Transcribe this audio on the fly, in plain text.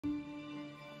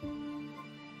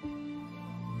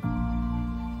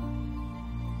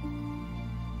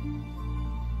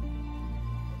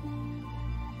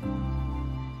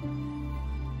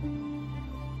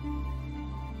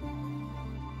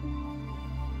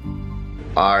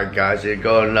Alright guys, here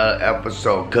goes another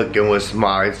episode Cooking with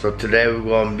Smiley. So today we're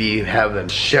going to be having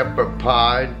shepherd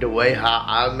pie the way how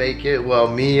I make it. Well,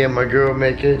 me and my girl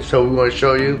make it. So we're going to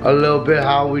show you a little bit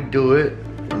how we do it.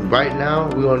 Right now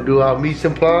we're going to do our mise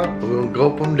en place. We're going to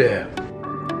go from there.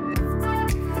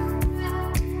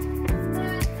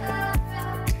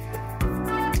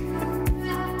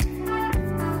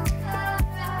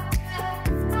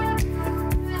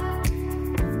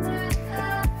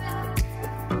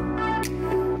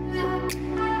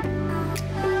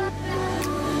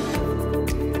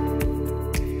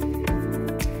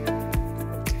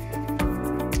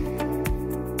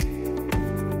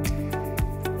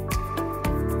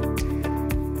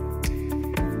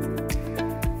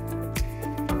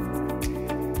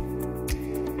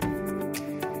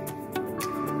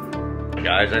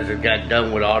 Guys, I just got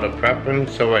done with all the prepping.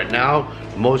 So right now,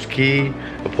 the most key,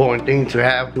 important thing to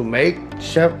have to make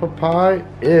shepherd pie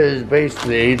is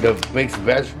basically the mixed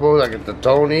vegetables. I got the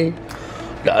Tony,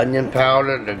 the onion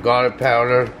powder, the garlic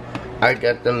powder. I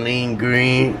got the lean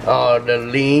green, the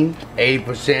lean,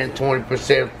 80%,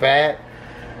 20% fat,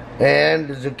 and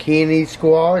the zucchini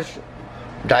squash,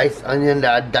 diced onion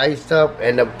that I diced up,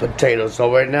 and the potatoes.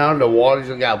 So right now, the water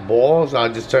just got boiled, so I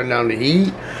just turn down the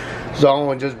heat. So I'm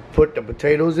gonna just put the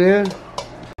potatoes in.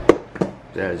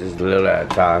 Yeah, just a little at a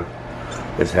time.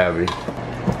 It's heavy.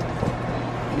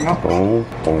 Boom,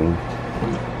 boom,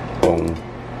 boom,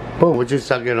 boom. What you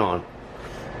sucking on?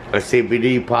 A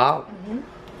CBD pop?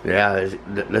 Yeah,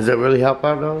 does it really help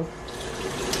out though?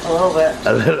 A little bit.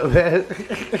 A little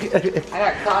bit? I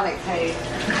got chronic pain.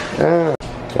 Yeah.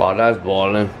 While that's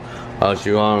boiling,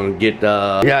 you're gonna get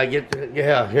the,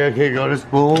 here go the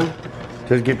spoon.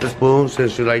 Just get the spoon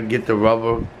since you like get the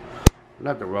rubber,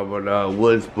 not the rubber, the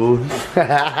wood spoon.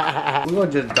 We're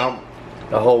gonna just dump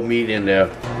the whole meat in there.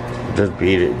 Just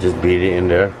beat it in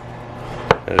there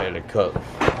and let it cook.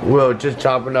 We're just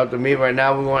chopping up the meat right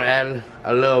now. We're gonna add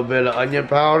a little bit of onion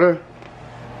powder.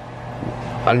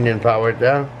 Onion powder right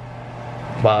there.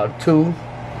 About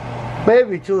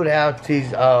maybe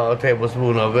 2.5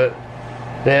 tablespoons of it.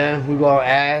 Then we're gonna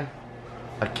add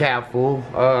a capful.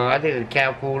 I think a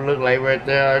capful look like right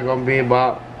there. It's gonna be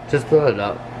about, just fill it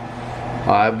up.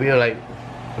 Alright, be like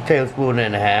a tablespoon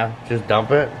and a half. Just dump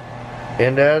it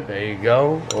in there. There you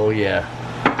go. Oh yeah.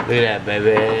 Look at that,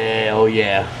 baby. Oh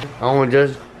yeah. I'm gonna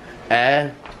just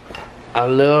add a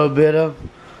little bit of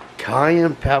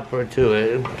cayenne pepper to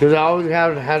it. Because I always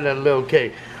have that little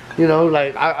kick. You know,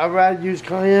 like I'd rather use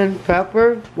cayenne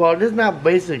pepper. Well, this is not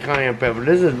basically cayenne pepper.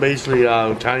 This is basically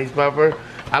Chinese pepper.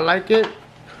 I like it.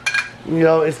 You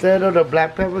know, instead of the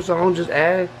black pepper, so I'm just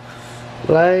add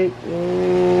like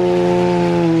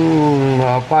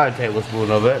probably a tablespoon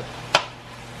of it.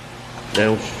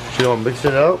 Then she's gonna mix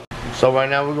it up. So right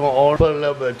now we're gonna put a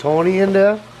little bit of Tony in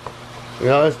there. You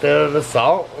know, instead of the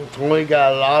salt. Tony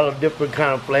got a lot of different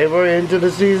kind of flavor into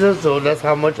the season, so that's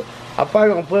how much I'm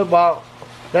probably gonna put about.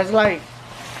 That's like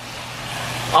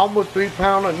almost 3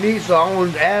 pounds of meat, so I'm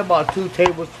gonna add about 2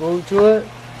 tablespoons to it,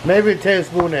 maybe a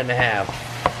tablespoon and a half.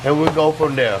 And we go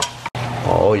from there.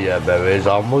 Oh yeah, baby, it's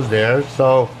almost there.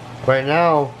 So right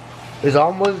now, it's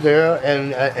almost there,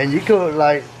 and you can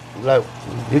like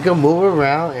you can move it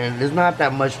around, and it's not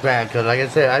that much fat. Cause like I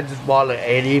said, I just bought like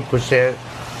 80%.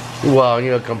 Well,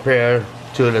 you know, compared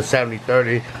to the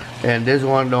 70-30, and this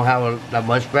one don't have that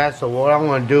much fat. So what I'm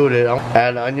gonna do is I'm gonna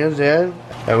add the onions in,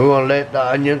 and we're gonna let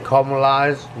the onion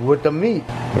caramelize with the meat.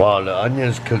 While the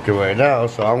onion's cooking right now,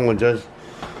 so I'm gonna just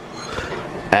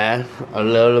add a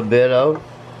little bit of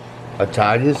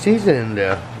Italian seasoning in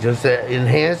there, just to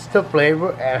enhance the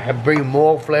flavor and bring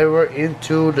more flavor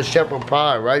into the shepherd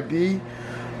pie, right, B?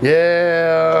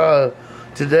 Yeah.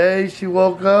 Today she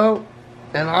woke up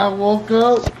and I woke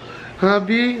up, huh,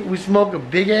 B? We smoked a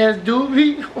big ass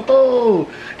doobie. Whoa!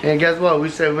 And guess what? We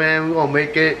said, man, we're gonna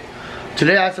make it.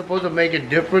 Today I supposed to make a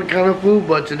different kind of food,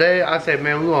 but today I said,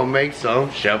 man, we're gonna make some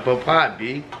shepherd pie,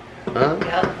 B. Huh?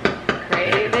 Yep.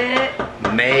 Crave it.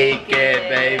 Make it,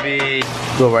 baby.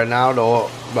 So right now,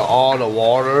 all the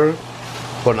water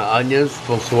from the onions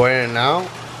from sweating out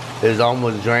is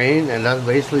almost drained, and that's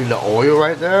basically the oil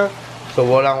right there. So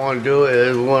what I want to do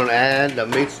is we're going to add the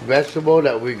mixed vegetable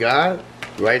that we got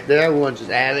right there. We're going to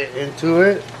just add it into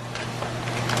it.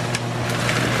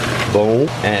 Boom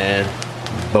and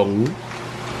boom.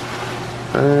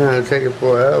 Take it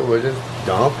forever. Just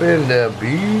dump it in there,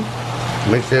 B.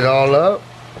 Mix it all up.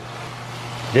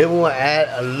 Then we'll add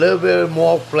a little bit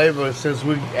more flavor since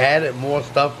we added more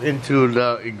stuff into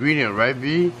the ingredient, right,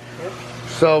 B? Yep.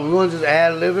 So we're gonna just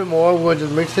add a little bit more. We're gonna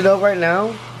just mix it up right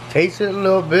now. Taste it a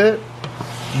little bit.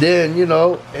 Then, you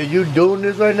know, if you're doing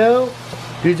this right now,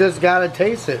 You just gotta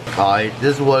taste it. Alright,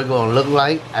 this is what it's gonna look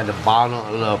like at the bottom of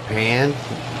the little pan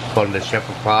from the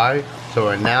shepherd pie. So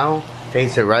right now,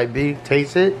 taste it, right, B?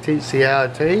 Taste it. See how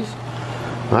it tastes?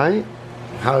 Right?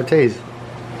 How it tastes?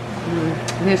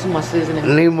 Need some more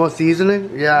seasoning. Need more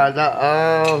seasoning?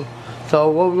 Yeah.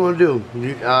 So what we gonna do?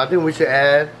 I think we should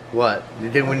add what? You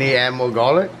think we need to add more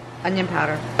garlic? Onion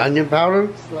powder. Onion powder?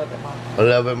 Just a little bit more. A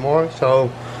little bit more.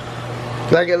 So,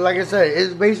 like I said,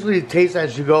 it's basically taste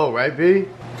as you go, right, B?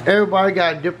 Everybody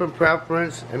got a different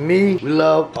preference, and me, we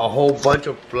love a whole bunch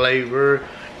of flavor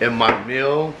in my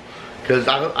meal, cause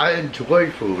I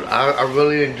enjoy food. I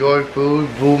really enjoy food.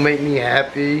 Food make me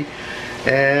happy,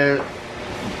 and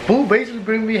food basically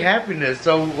brings me happiness.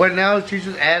 So right now, she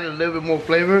just add a little bit more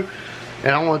flavor,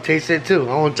 and I want to taste it too.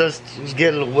 I want to just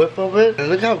get a whiff of it. And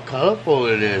look how colorful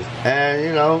it is. And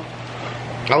you know,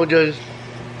 I would just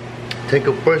take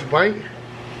a first bite.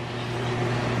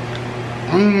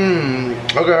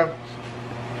 Okay.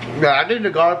 Yeah, I think the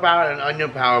garlic powder and onion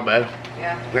powder, man.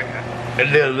 Yeah.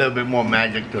 It did a little bit more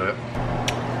magic to it.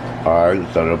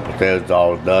 Alright, so the potatoes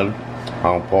all done.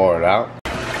 I'll pour it out.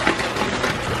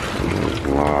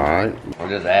 Alright. I'll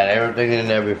just add everything in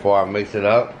there before I mix it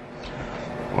up.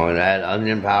 I'm gonna add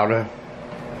onion powder.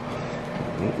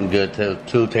 Good to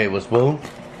 2 tablespoons.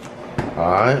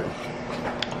 Alright.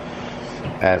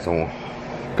 Add some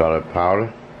garlic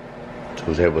powder.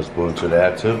 2 tablespoons to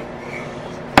that too.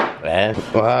 And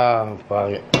just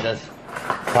probably a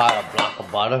block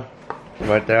of butter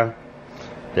right there.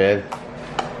 Then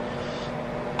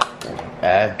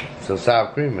add some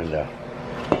sour cream in there.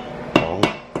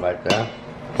 Right there.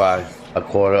 Probably a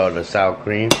quarter of the sour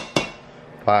cream.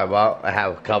 Probably about a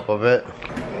half a cup of it.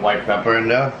 White pepper in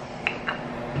there.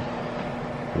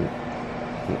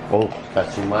 Oh,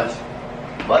 that's too much.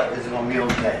 But it's gonna be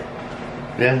okay.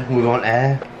 Then we're gonna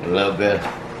add a little bit,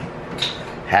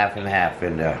 half and half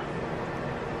in there.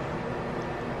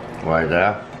 Right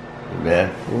there.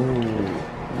 Then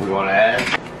we're gonna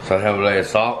add some heavy layer of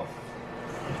salt.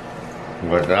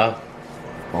 Right there.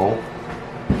 Oh.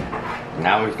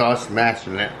 Now we start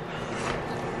smashing it.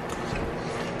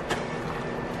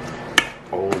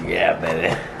 Oh yeah,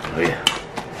 baby. Oh yeah.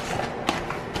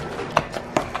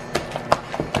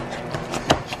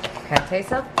 Can I taste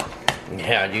some?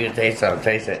 Yeah, you can taste something.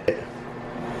 Taste it.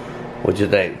 What you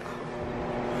think?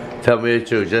 Tell me the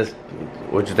truth. Just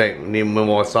what you think? Need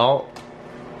more salt?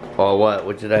 Or what?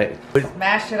 What you think?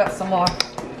 Mash it up some more.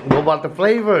 What about the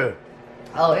flavor?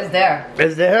 Oh, it's there.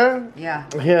 Is there? Yeah.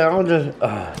 Here, I'll just.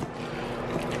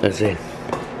 Let's see.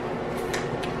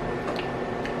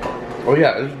 Oh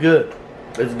yeah, it's good.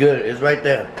 It's good. It's right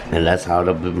there. And that's how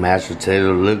the mashed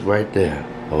potato look right there.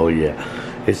 Oh yeah,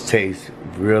 it tastes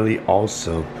really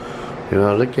awesome. You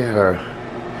know, look at her.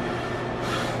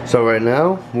 So right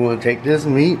now, we're gonna take this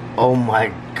meat. Oh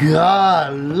my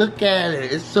God, look at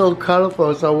it. It's so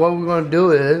colorful. So what we're gonna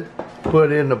do is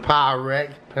put it in the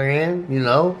Pyrex pan. You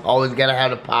know, always gotta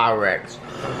have the Pyrex.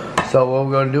 So what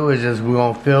we're gonna do is just we're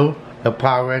gonna fill the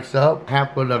Pyrex up,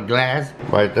 half of the glass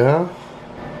right there.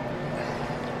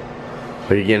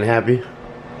 Are you getting happy?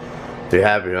 You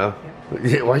happy, huh?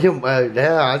 Yeah. Why you?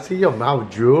 Yeah, I see your mouth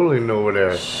drooling over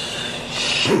there.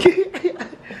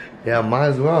 Yeah, might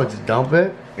as well just dump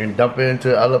it and dump it into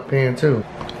the other pan too.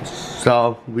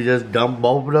 So we just dump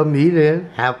both of the meat in,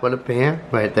 half of the pan,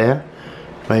 right there,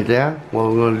 right there. What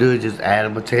we're gonna do is just add a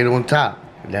potato on top.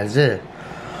 That's it.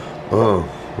 Oh,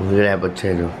 look at that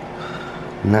potato,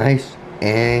 nice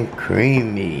and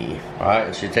creamy. All right,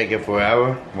 it should take it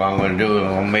forever. What I'm gonna do is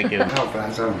I'm gonna make it. How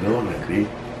fast I'm doing it, Pete?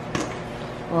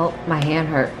 Well, my hand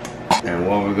hurt. And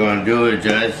what we're gonna do is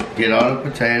just get all the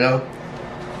potato.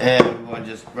 And we're gonna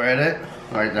just spread it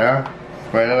right there.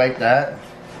 Spread it like that.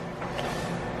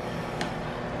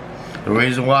 The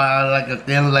reason why I like a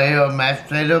thin layer of mashed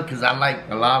potato, because I like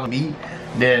a lot of meat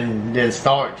than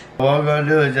starch. What we're gonna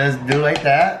do is just do like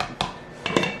that.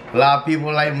 A lot of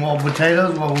people like more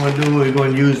potatoes. What we're gonna do is we're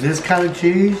gonna use this kind of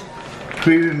cheese,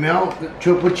 creamy milk,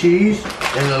 triple cheese,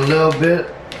 and a little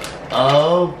bit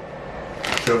of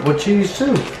triple cheese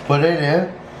too. Put it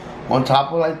in on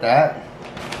top of like that.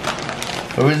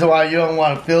 The reason why you don't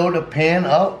want to fill the pan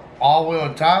up all the way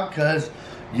on top, because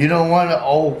you don't want to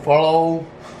overflow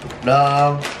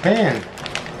the pan.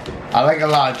 I like a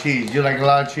lot of cheese. You like a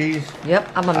lot of cheese?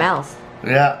 Yep, I'm a mouse.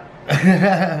 Yeah.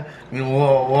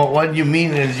 Well, what you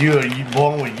mean is you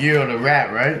born with year of the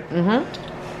rat, right?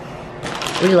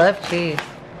 Mm-hmm. We love cheese.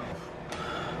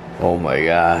 Oh my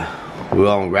God. We're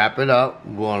gonna wrap it up.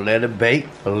 We're gonna let it bake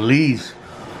for at least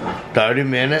 30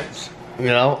 minutes. You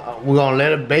know, we're gonna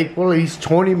let it bake for at least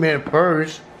 20 minutes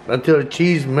first until the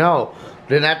cheese melt.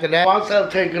 Then after that, once I'm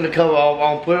taking the cover off,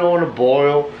 I'm gonna put it on the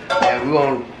boil, and we're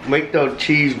gonna make the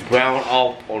cheese brown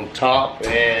off on top,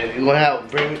 and we're gonna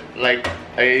bring like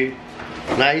a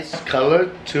nice color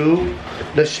to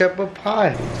the shepherd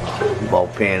pie.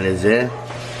 Both pan is in.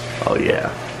 Oh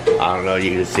yeah. I don't know if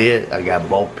you can see it. I got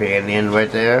both pan in right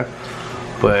there.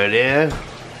 Put it in.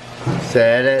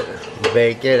 Set it.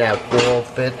 Bake it at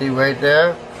 450 right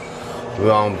there.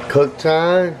 We're on cook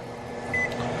time.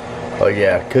 Oh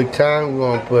yeah, cook time.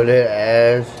 We're gonna put it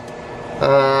as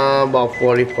about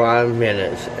 45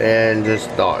 minutes and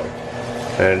just start.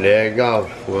 And there you go.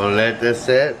 We're gonna let this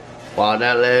sit. While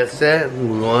that lets sit,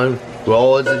 we're gonna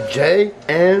roll it to J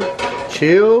and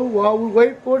chill while we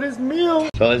wait for this meal.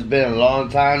 So it's been a long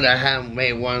time that I haven't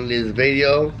made one of these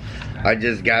videos. I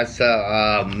just got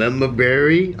some member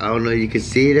berry. I don't know if you can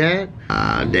see that.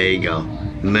 There you go.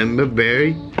 Member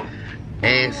berry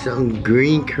and some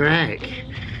green crack.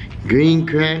 Green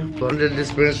crack from the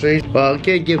dispensary. Well, I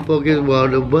can't get focused. Well,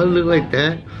 the butter look like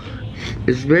that.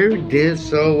 It's very dense,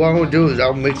 so what I'm gonna do is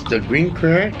I'll mix the green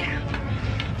crack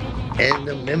and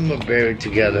the member berry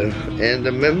together. And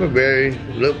the member berry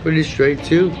look pretty straight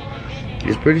too.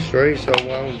 It's pretty straight, so what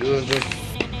I'm gonna do is just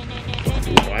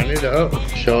line it up,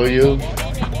 show you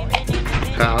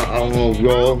how I'm gonna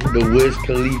roll the Wiz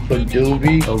Khalifa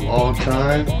doobie of all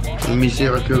time. Let me see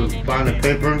if I can find the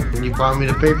paper. Can you find me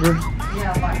the paper?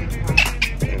 Yeah, I'll find it.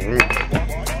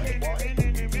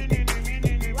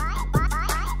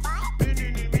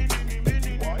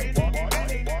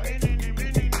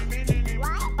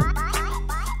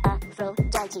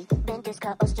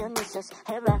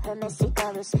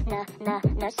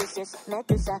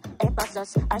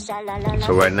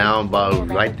 So right now I'm about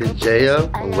to light the J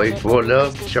up and wait for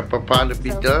the shepherd pie to be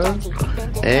done,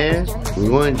 and we're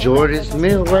gonna enjoy this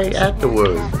meal right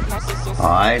afterwards.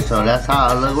 Alright, so that's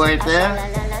how it look right there.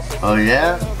 Oh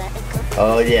yeah?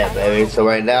 Oh yeah, baby. So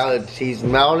right now the cheese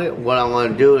melted. What I'm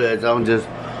gonna do is I'm just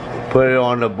put it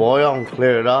on the boil and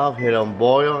clear it off, hit on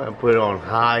boil and put it on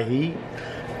high heat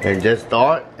and just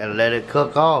start and let it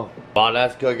cook off. While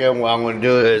that's cooking, what I'm gonna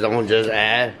do is I'm gonna just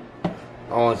add, I'm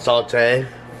gonna saute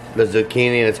the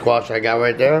zucchini and the squash I got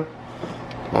right there.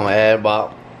 I'm gonna add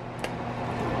about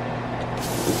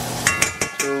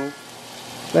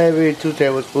maybe 2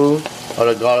 tablespoons of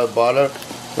the garlic butter.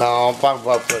 Now I'm probably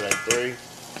about to put like 3.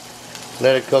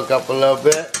 Let it cook up a little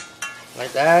bit,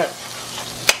 like that.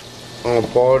 I'm gonna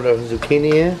pour the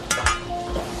zucchini in.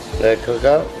 Let it cook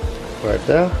up, right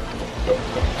there.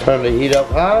 Turn the heat up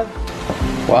high.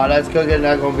 While that's cooking,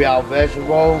 that's gonna be our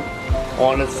vegetable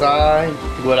on the side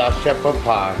with our shepherd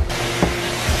pie.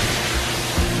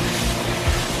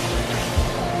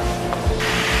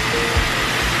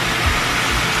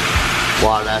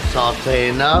 While that's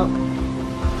sauteing up,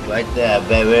 right there,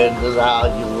 baby. This is how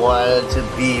you want it to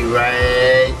be,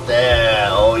 right there.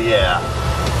 Oh yeah.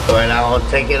 So right now I'm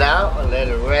gonna take it out and let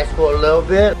it rest for a little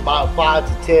bit, about 5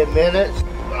 to 10 minutes.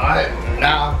 All right,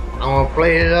 now I'm gonna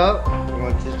plate it up. I'm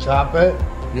gonna just chop it.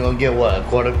 You're gonna get what, a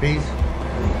quarter piece?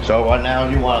 So right now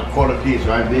you want a quarter piece,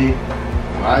 right, B?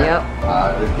 Right? Yep.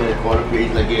 Let's get a quarter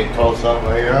piece. Let's get it close up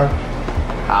right here.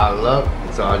 How it look.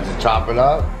 So I just chop it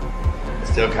up.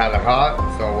 It's still kind of hot.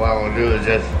 So what I'm gonna do is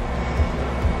just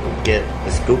get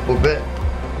a scoop of it.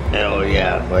 And oh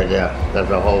yeah, right there.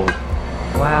 That's a whole.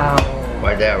 Wow.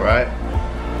 Right there, right?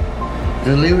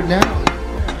 Just leave it down.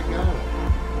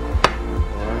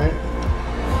 Alright.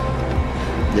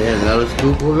 Then another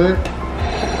scoop of it.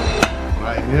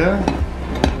 Right here.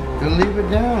 Just leave it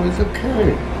down. It's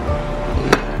okay.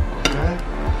 Okay.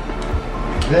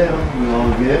 Then we're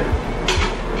gonna get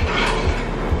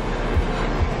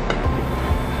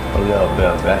a little bit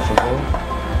of vegetables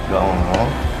going on.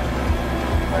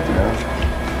 Right there.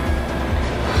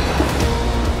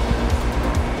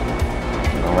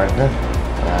 Right there.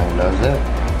 And that's it.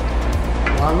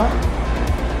 Voila.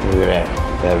 Look at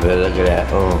that. Look at that.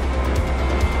 Oh.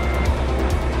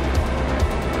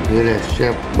 Look at that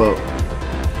shepherd.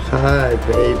 Hi,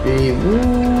 baby.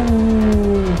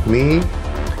 Woo. Me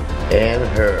and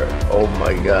her. Oh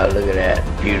my God. Look at that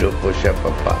beautiful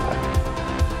shepherd pie.